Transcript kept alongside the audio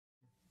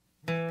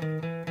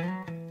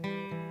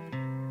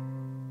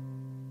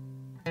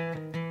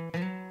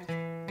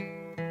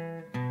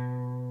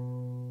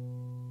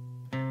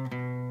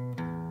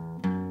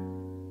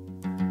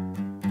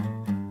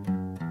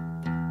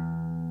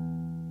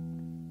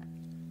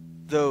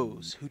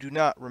Those who do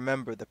not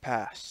remember the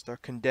past are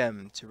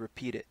condemned to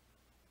repeat it.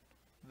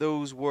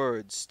 Those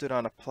words stood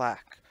on a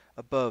plaque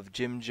above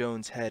Jim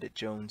Jones' head at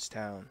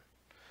Jonestown,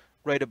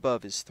 right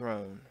above his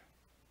throne.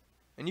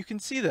 And you can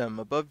see them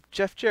above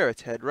Jeff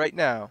Jarrett's head right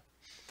now.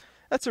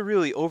 That's a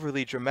really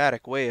overly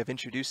dramatic way of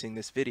introducing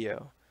this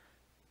video,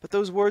 but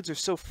those words are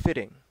so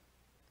fitting.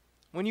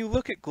 When you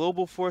look at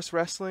Global Force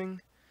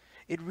Wrestling,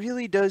 it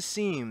really does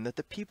seem that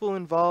the people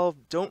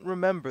involved don't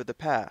remember the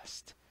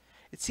past.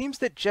 It seems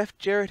that Jeff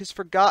Jarrett has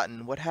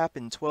forgotten what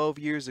happened 12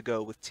 years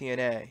ago with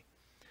TNA.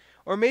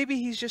 Or maybe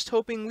he's just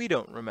hoping we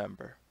don't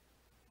remember.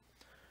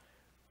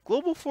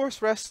 Global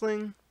Force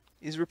Wrestling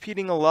is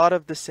repeating a lot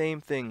of the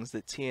same things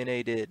that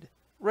TNA did,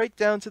 right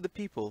down to the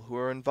people who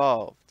are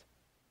involved.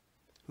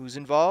 Who's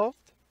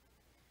involved?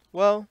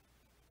 Well,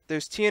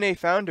 there's TNA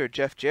founder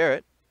Jeff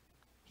Jarrett.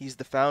 He's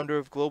the founder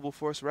of Global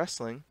Force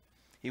Wrestling.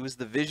 He was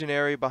the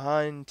visionary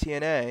behind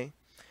TNA.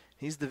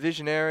 He's the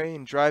visionary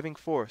and driving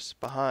force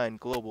behind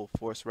Global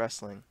Force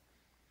Wrestling.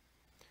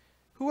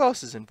 Who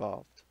else is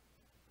involved?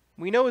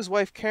 We know his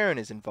wife Karen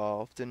is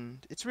involved,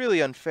 and it's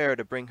really unfair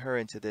to bring her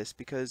into this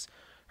because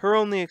her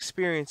only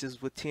experience is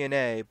with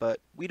TNA, but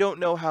we don't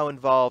know how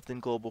involved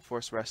in Global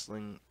Force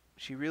Wrestling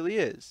she really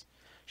is.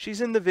 She's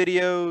in the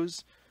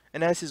videos,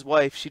 and as his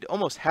wife, she'd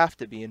almost have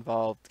to be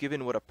involved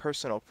given what a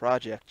personal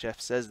project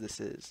Jeff says this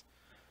is.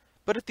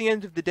 But at the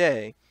end of the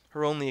day,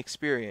 her only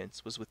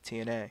experience was with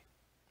TNA.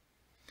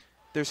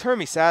 There's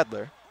Hermie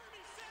Sadler.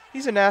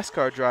 He's a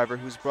NASCAR driver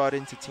who's brought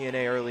into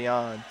TNA early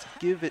on to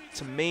give it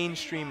some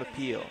mainstream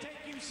appeal.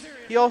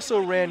 He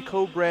also ran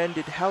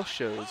co-branded house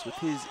shows with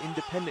his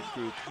independent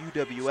group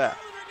UWF.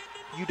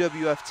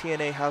 UWF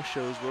TNA house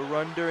shows were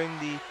run during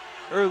the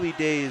early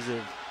days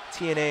of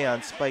TNA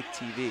on Spike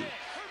TV.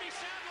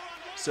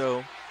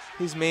 So,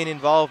 his main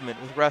involvement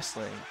with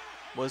wrestling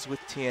was with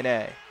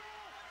TNA.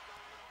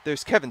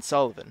 There's Kevin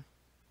Sullivan.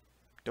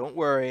 Don't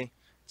worry,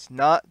 it's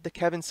not the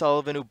Kevin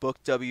Sullivan who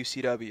booked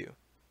WCW.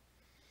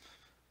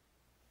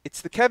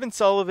 It's the Kevin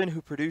Sullivan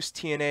who produced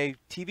TNA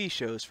TV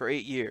shows for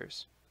 8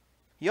 years.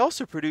 He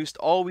also produced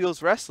All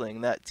Wheels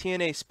Wrestling, that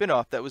TNA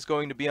spin-off that was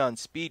going to be on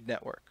Speed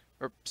Network,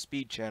 or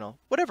Speed Channel,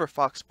 whatever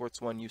Fox Sports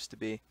 1 used to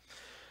be.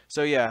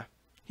 So yeah,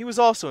 he was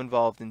also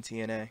involved in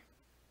TNA.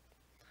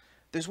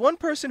 There's one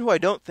person who I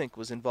don't think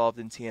was involved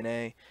in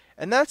TNA,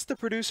 and that's the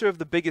producer of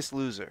The Biggest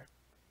Loser.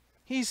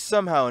 He's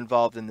somehow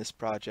involved in this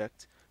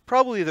project.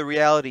 Probably the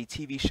reality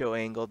TV show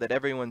angle that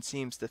everyone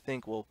seems to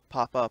think will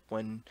pop up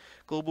when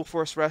Global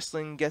Force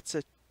Wrestling gets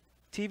a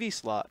TV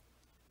slot.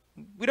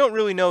 We don't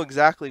really know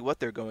exactly what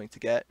they're going to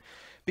get,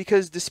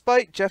 because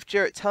despite Jeff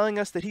Jarrett telling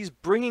us that he's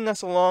bringing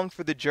us along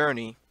for the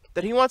journey,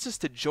 that he wants us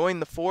to join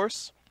the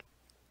force,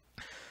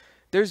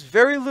 there's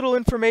very little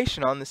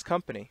information on this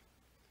company.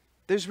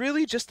 There's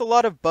really just a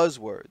lot of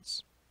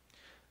buzzwords.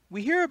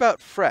 We hear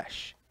about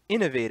fresh,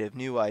 innovative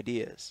new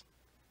ideas.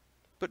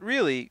 But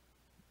really,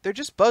 they're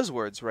just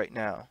buzzwords right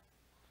now.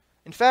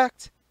 In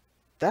fact,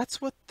 that's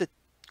what the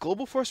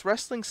Global Force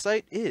Wrestling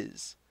site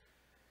is.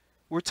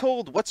 We're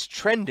told what's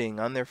trending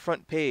on their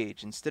front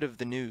page instead of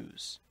the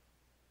news.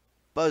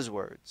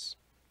 Buzzwords.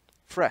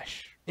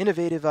 Fresh,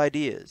 innovative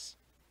ideas.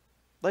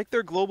 Like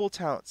their global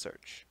talent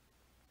search.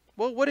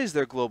 Well, what is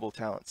their global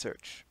talent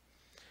search?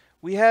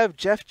 We have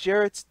Jeff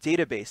Jarrett's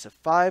database of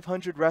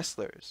 500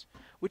 wrestlers,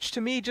 which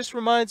to me just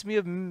reminds me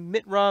of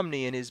Mitt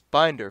Romney and his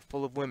binder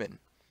full of women.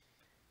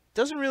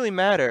 Doesn't really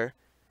matter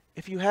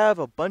if you have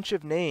a bunch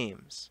of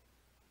names.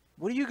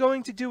 What are you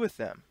going to do with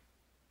them?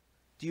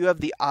 Do you have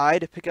the eye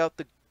to pick out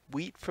the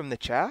wheat from the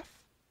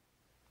chaff?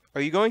 Are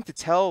you going to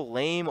tell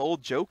lame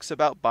old jokes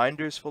about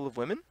binders full of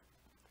women?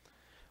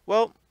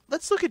 Well,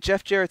 let's look at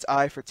Jeff Jarrett's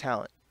eye for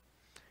talent.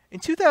 In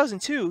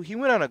 2002, he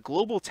went on a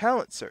global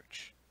talent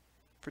search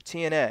for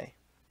TNA.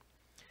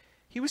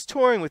 He was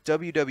touring with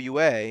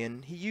WWA,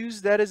 and he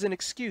used that as an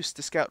excuse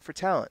to scout for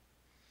talent.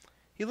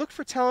 He looked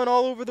for talent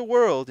all over the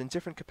world in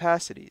different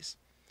capacities.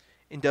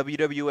 In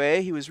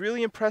WWA, he was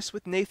really impressed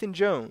with Nathan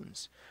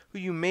Jones, who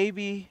you may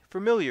be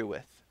familiar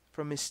with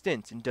from his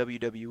stint in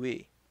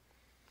WWE.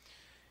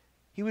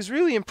 He was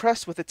really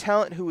impressed with a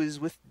talent who was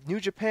with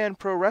New Japan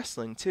Pro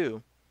Wrestling,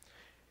 too.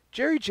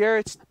 Jerry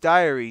Jarrett's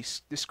diary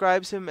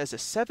describes him as a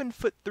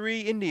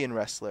 7'3" Indian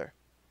wrestler.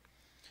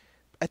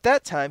 At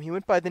that time, he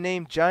went by the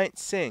name Giant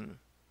Singh.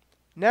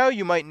 Now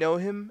you might know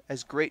him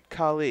as Great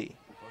Khali.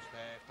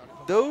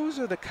 Those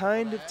are the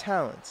kind of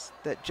talents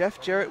that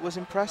Jeff Jarrett was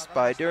impressed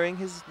by during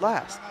his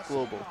last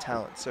global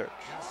talent search.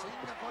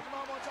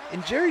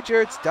 In Jerry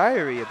Jarrett's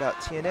diary about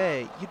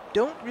TNA, you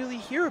don't really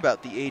hear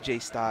about the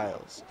AJ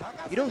Styles.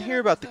 You don't hear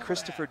about the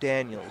Christopher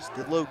Daniels,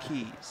 the Low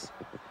Keys.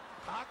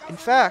 In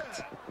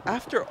fact,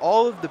 after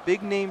all of the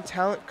big-name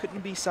talent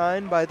couldn't be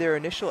signed by their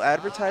initial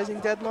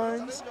advertising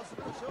deadlines,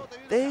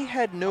 they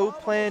had no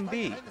plan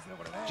B.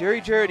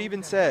 Jerry Jarrett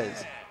even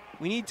says,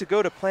 "We need to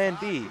go to plan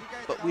B,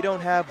 but we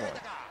don't have one."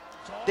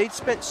 They'd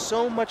spent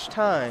so much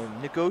time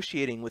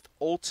negotiating with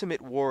Ultimate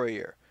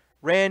Warrior,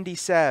 Randy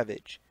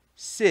Savage,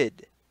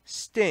 Sid,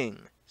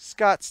 Sting,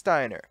 Scott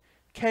Steiner,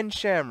 Ken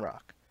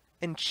Shamrock,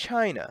 and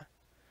Chyna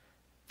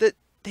that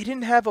they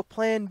didn't have a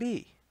plan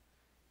B.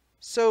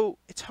 So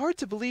it's hard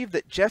to believe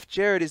that Jeff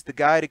Jarrett is the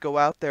guy to go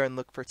out there and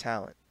look for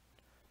talent.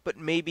 But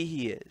maybe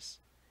he is.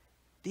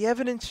 The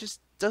evidence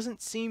just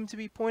doesn't seem to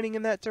be pointing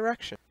in that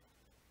direction.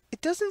 It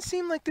doesn't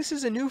seem like this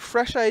is a new,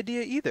 fresh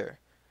idea either.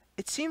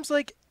 It seems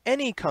like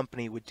any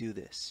company would do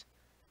this.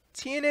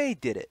 TNA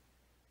did it.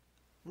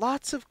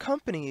 Lots of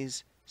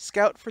companies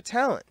scout for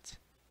talent.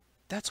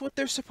 That's what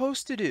they're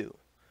supposed to do.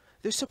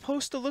 They're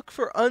supposed to look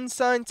for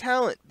unsigned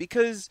talent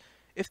because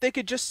if they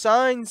could just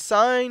sign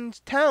signed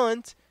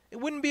talent, it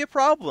wouldn't be a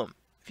problem.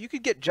 If you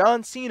could get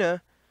John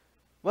Cena,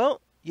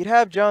 well, you'd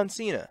have John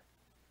Cena.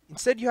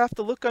 Instead, you have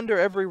to look under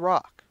every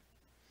rock.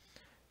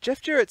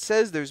 Jeff Jarrett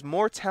says there's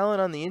more talent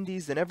on the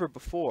indies than ever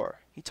before.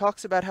 He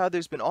talks about how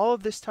there's been all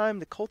of this time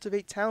to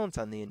cultivate talent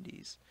on the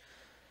indies.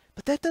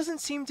 But that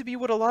doesn't seem to be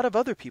what a lot of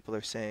other people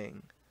are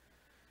saying.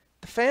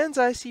 The fans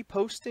I see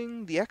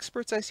posting, the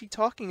experts I see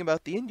talking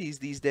about the indies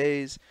these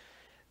days,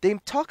 they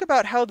talk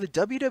about how the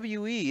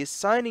WWE is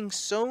signing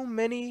so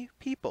many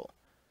people.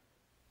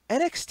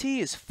 NXT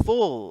is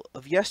full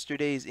of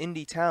yesterday's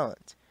indie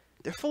talent.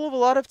 They're full of a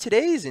lot of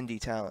today's indie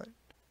talent.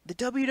 The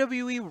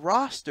WWE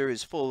roster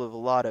is full of a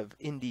lot of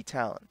indie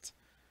talent.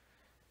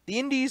 The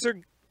indies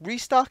are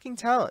restocking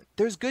talent.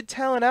 There's good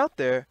talent out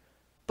there,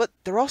 but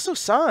they're also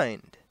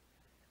signed.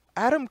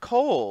 Adam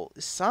Cole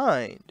is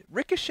signed.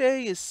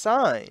 Ricochet is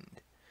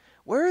signed.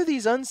 Where are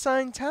these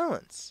unsigned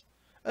talents?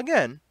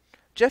 Again,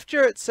 Jeff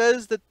Jarrett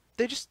says that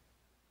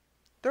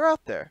they're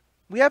out there.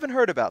 We haven't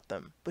heard about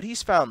them, but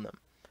he's found them.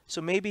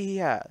 So maybe he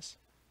has.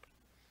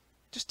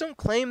 Just don't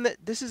claim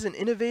that this is an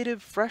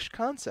innovative, fresh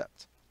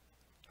concept.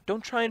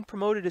 Don't try and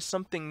promote it as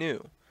something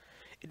new.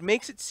 It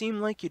makes it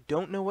seem like you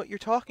don't know what you're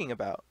talking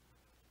about.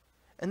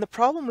 And the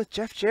problem with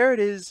Jeff Jarrett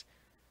is,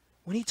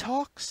 when he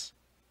talks,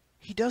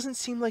 he doesn't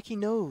seem like he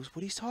knows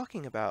what he's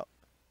talking about.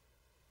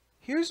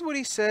 Here's what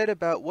he said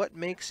about what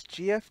makes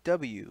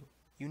GFW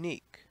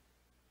unique.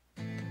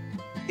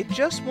 It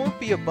just won't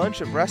be a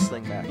bunch of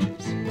wrestling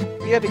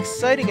matches. We have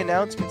exciting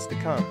announcements to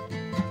come.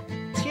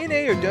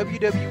 TNA or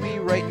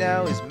WWE right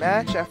now is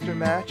match after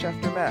match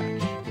after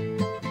match.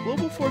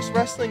 Global Force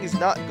Wrestling is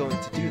not going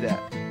to do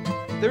that.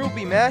 There will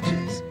be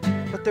matches,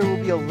 but there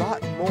will be a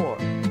lot more,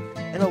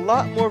 and a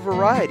lot more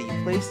variety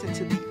placed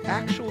into the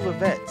actual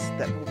events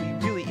that will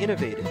be really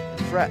innovative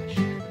and fresh.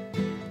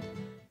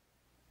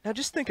 Now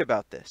just think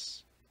about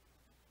this.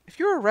 If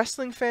you're a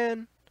wrestling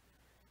fan,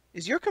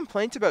 is your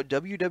complaint about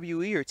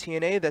WWE or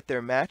TNA that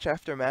they're match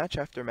after match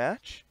after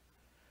match?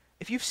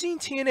 If you've seen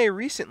TNA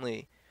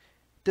recently,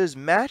 does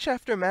match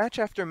after match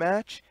after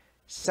match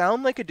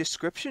sound like a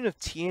description of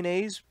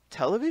TNA's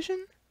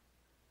television?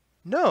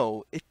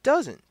 No, it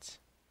doesn't.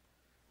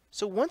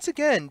 So once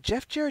again,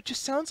 Jeff Jarrett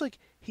just sounds like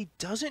he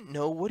doesn't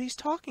know what he's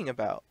talking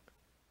about.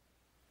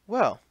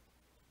 Well,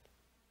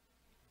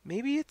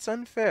 maybe it's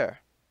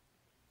unfair.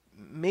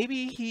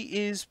 Maybe he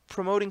is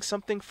promoting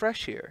something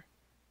fresh here.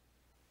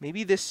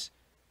 Maybe this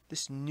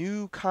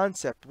new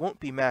concept won't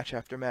be match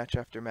after match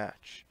after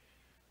match.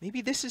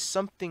 Maybe this is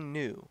something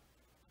new.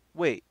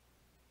 Wait,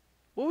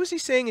 what was he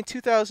saying in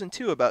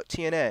 2002 about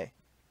TNA?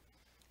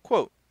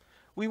 Quote,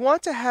 "We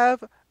want to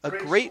have a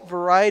great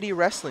variety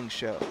wrestling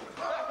show.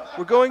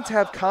 We're going to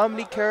have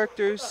comedy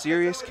characters,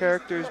 serious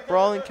characters,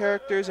 brawling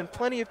characters, and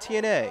plenty of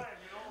TNA.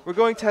 We're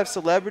going to have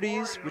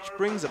celebrities, which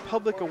brings a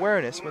public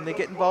awareness when they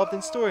get involved in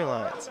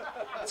storylines.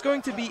 It's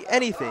going to be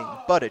anything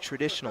but a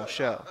traditional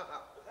show."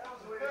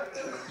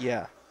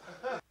 Yeah.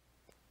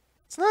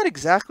 It's not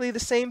exactly the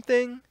same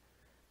thing,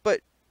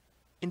 but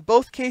in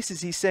both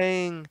cases he's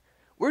saying,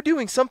 we're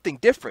doing something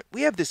different.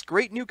 We have this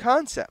great new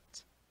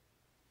concept.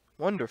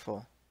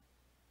 Wonderful.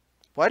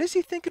 Why does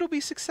he think it'll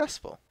be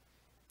successful?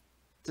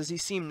 Does he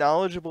seem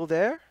knowledgeable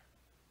there?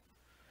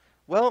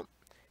 Well,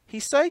 he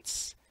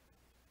cites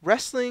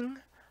wrestling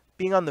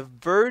being on the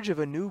verge of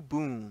a new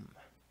boom.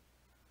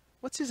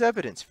 What's his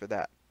evidence for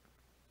that?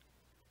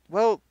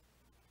 Well,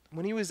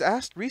 when he was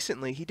asked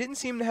recently, he didn't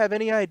seem to have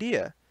any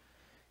idea.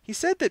 He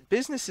said that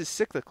business is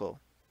cyclical.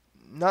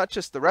 Not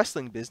just the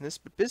wrestling business,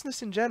 but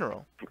business in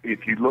general.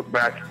 If you look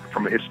back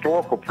from a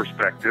historical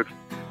perspective,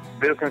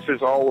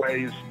 businesses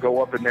always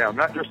go up and down.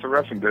 Not just the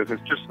wrestling business,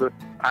 just the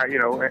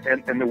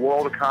and the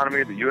world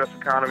economy, the U.S.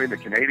 economy, the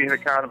Canadian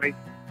economy.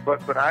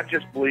 But I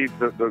just believe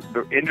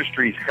the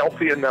industry is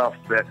healthy enough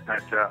that.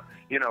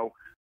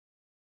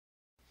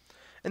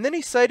 And then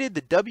he cited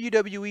the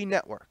WWE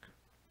Network.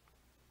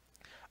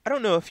 I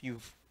don't know if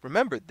you've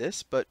remembered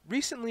this, but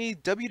recently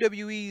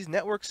WWE's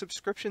network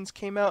subscriptions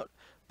came out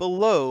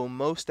below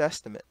most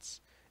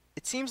estimates.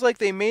 It seems like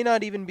they may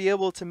not even be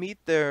able to meet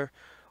their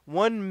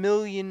 1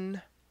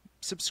 million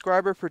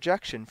subscriber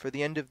projection for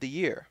the end of the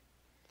year.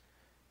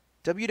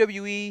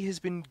 WWE has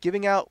been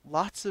giving out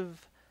lots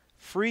of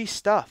free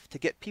stuff to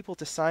get people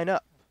to sign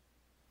up.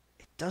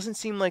 It doesn't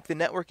seem like the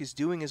network is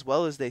doing as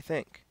well as they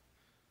think.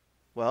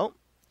 Well,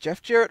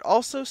 Jeff Jarrett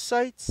also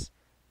cites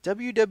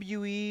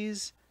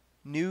WWE's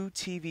new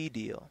TV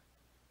deal.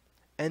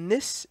 And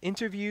this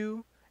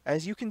interview,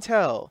 as you can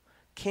tell,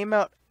 came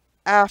out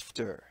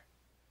after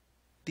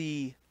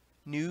the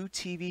new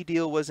TV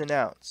deal was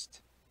announced.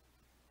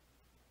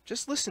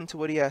 Just listen to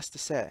what he has to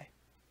say.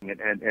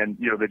 And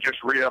you know, they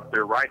just re-up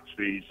their rights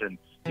fees, and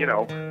you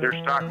know, their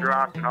stock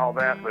dropped and all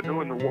that. But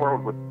who in the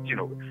world would, you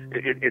know,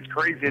 it's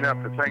crazy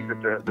enough to think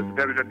that the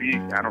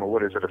WWE, I don't know,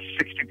 what is it, a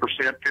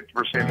 60%,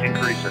 50%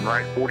 increase in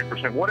rights,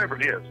 40%, whatever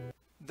it is.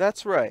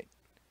 That's right.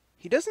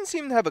 He doesn't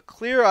seem to have a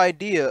clear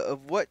idea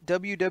of what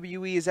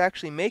WWE is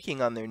actually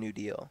making on their new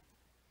deal.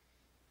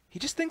 He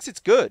just thinks it's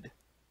good.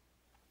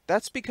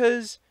 That's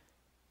because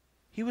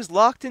he was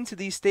locked into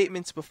these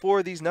statements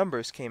before these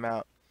numbers came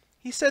out.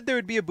 He said there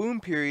would be a boom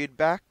period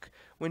back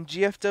when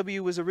GFW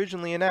was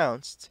originally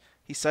announced.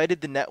 He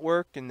cited the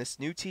network and this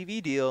new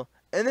TV deal,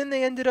 and then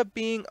they ended up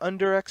being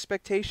under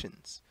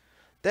expectations.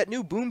 That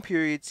new boom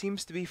period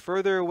seems to be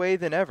further away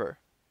than ever.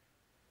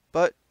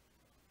 But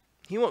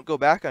he won't go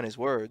back on his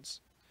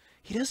words.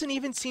 He doesn't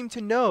even seem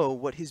to know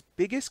what his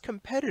biggest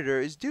competitor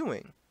is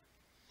doing.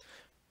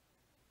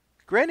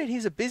 Granted,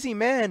 he's a busy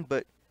man,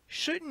 but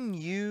shouldn't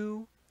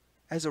you,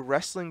 as a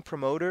wrestling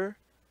promoter,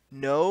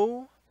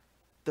 know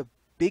the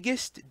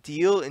biggest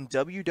deal in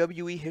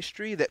WWE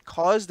history that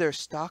caused their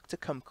stock to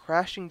come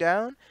crashing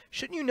down?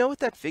 Shouldn't you know what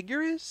that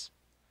figure is?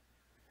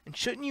 And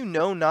shouldn't you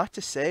know not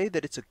to say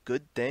that it's a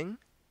good thing?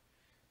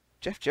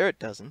 Jeff Jarrett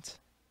doesn't.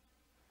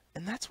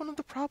 And that's one of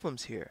the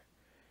problems here.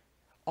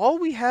 All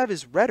we have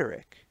is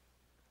rhetoric.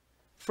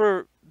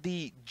 For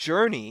the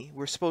journey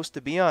we're supposed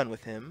to be on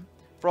with him,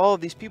 for all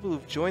of these people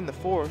who've joined the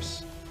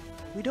force,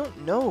 we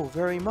don't know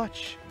very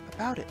much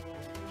about it.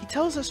 He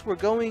tells us we're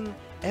going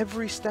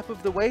every step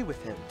of the way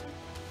with him,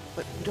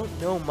 but we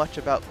don't know much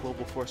about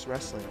Global Force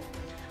Wrestling.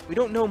 We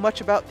don't know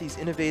much about these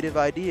innovative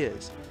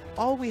ideas.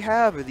 All we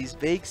have are these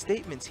vague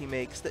statements he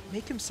makes that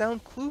make him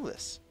sound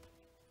clueless.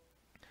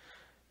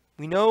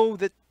 We know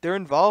that they're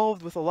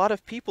involved with a lot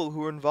of people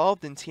who are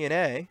involved in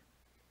TNA.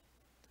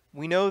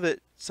 We know that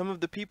some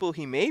of the people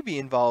he may be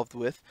involved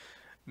with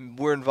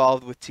were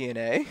involved with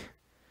TNA.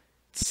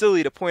 It's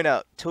silly to point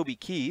out Toby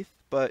Keith,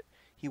 but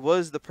he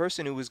was the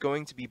person who was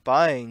going to be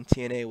buying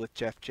TNA with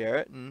Jeff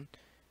Jarrett, and,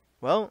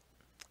 well,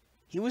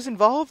 he was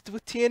involved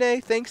with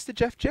TNA thanks to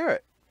Jeff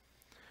Jarrett.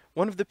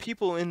 One of the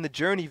people in the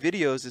Journey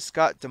videos is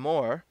Scott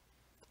D'Amore,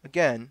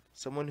 again,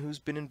 someone who's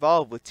been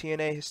involved with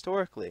TNA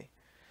historically.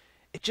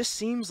 It just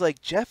seems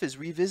like Jeff is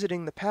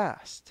revisiting the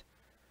past.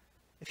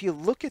 If you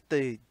look at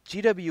the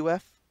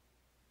GFW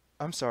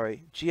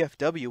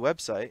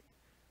website,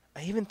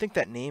 I even think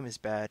that name is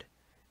bad.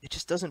 It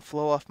just doesn't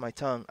flow off my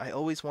tongue. I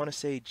always want to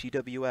say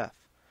GWF.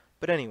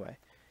 But anyway,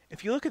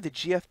 if you look at the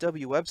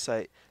GFW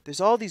website,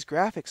 there's all these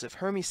graphics of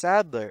Hermie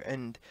Sadler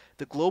and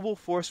the Global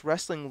Force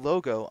Wrestling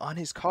logo on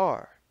his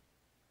car.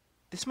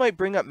 This might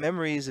bring up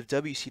memories of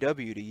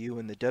WCW to you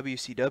in the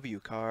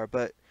WCW car,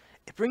 but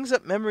it brings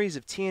up memories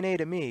of TNA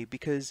to me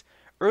because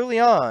early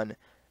on,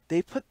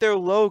 they put their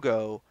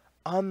logo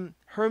on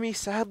Hermie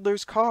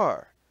Sadler's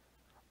car.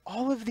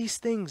 All of these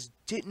things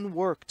didn't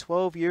work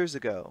 12 years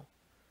ago.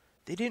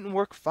 They didn't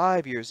work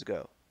 5 years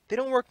ago. They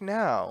don't work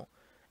now,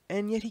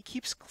 and yet he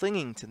keeps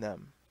clinging to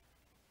them.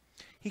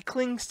 He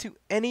clings to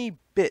any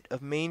bit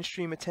of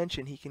mainstream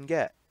attention he can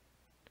get.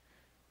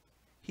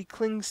 He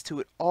clings to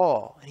it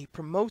all, and he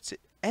promotes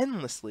it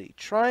endlessly,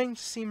 trying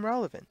to seem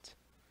relevant.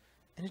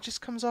 And it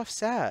just comes off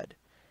sad.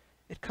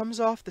 It comes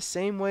off the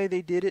same way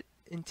they did it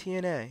in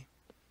TNA.